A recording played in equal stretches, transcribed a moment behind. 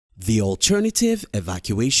The Alternative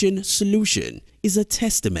Evacuation Solution is a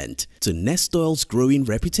testament to Nestoil's growing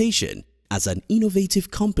reputation as an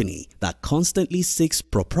innovative company that constantly seeks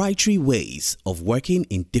proprietary ways of working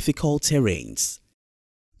in difficult terrains.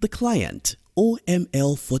 The client,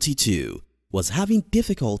 OML42, was having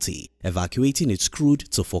difficulty evacuating its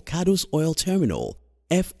crude to Forcados Oil Terminal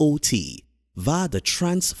 (FOT) via the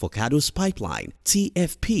Trans-Forcados Pipeline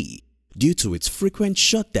 (TFP) due to its frequent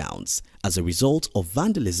shutdowns as a result of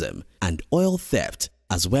vandalism and oil theft,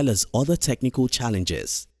 as well as other technical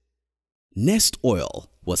challenges. Nestoil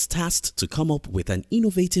was tasked to come up with an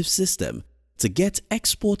innovative system to get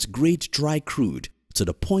export-grade dry crude to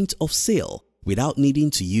the point of sale without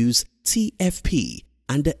needing to use TFP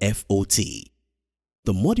and the FOT.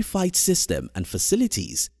 The modified system and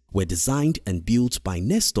facilities were designed and built by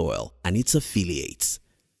Nestoil and its affiliates.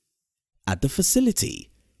 At the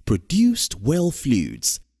facility, produced well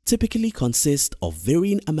fluids typically consist of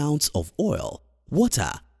varying amounts of oil,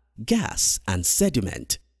 water, gas and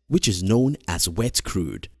sediment, which is known as wet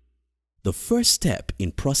crude. The first step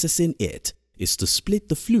in processing it is to split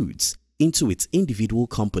the fluids into its individual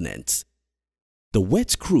components. The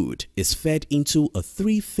wet crude is fed into a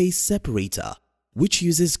three-phase separator which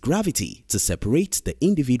uses gravity to separate the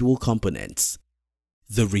individual components.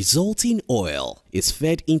 The resulting oil is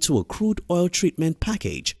fed into a crude oil treatment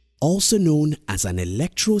package, also known as an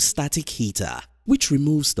electrostatic heater, which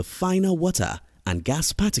removes the finer water and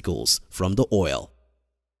gas particles from the oil.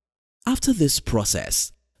 After this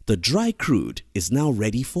process, the dry crude is now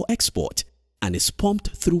ready for export and is pumped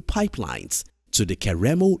through pipelines to the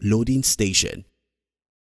Keremo loading station.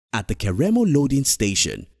 At the Keremo loading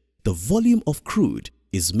station, the volume of crude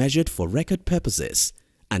is measured for record purposes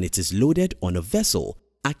and it is loaded on a vessel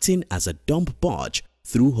acting as a dump barge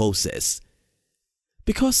through hoses.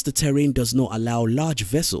 Because the terrain does not allow large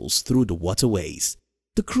vessels through the waterways,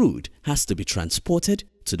 the crude has to be transported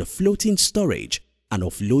to the floating storage and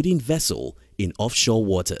offloading vessel in offshore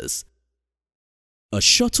waters. A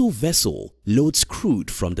shuttle vessel loads crude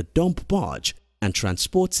from the dump barge and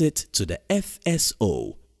transports it to the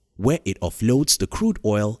FSO, where it offloads the crude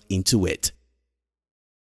oil into it.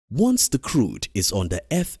 Once the crude is on the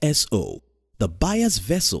FSO, the buyer's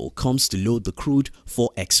vessel comes to load the crude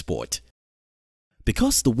for export.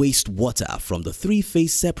 Because the wastewater from the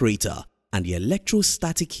three-phase separator and the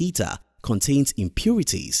electrostatic heater contains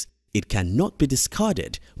impurities, it cannot be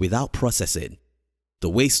discarded without processing.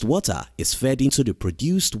 The wastewater is fed into the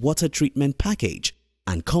produced water treatment package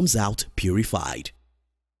and comes out purified.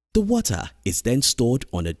 The water is then stored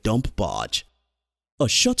on a dump barge. A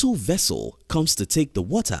shuttle vessel comes to take the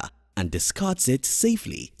water and discards it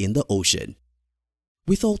safely in the ocean.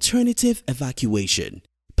 With alternative evacuation,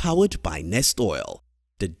 powered by Nestoil,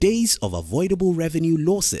 the days of avoidable revenue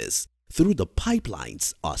losses through the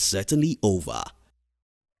pipelines are certainly over.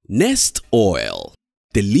 Nestoil,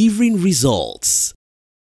 delivering results.